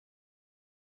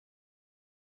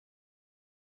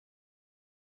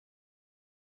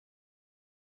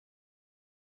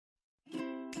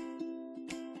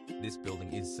This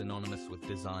building is synonymous with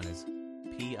designers,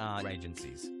 PR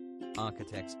agencies,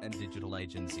 architects and digital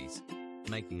agencies,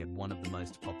 making it one of the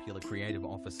most popular creative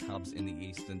office hubs in the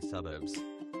Eastern Suburbs.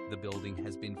 The building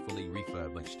has been fully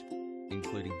refurbished,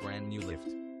 including brand new lift,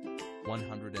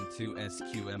 102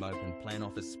 SQM open plan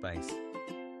office space,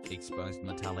 exposed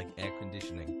metallic air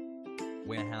conditioning,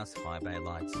 warehouse high bay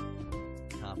lights,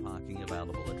 car parking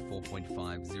available at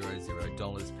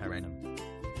 $4.500 per annum,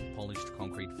 polished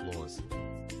concrete floors,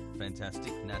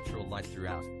 fantastic natural light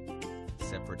throughout,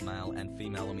 separate male and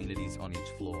female amenities on each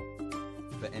floor.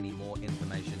 For any more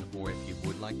information or if you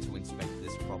would like to inspect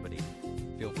this property,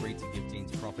 feel free to give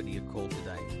Dean's Property a call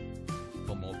today.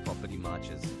 For more property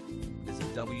marches,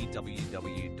 visit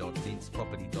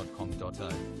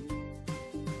www.deansproperty.com.au.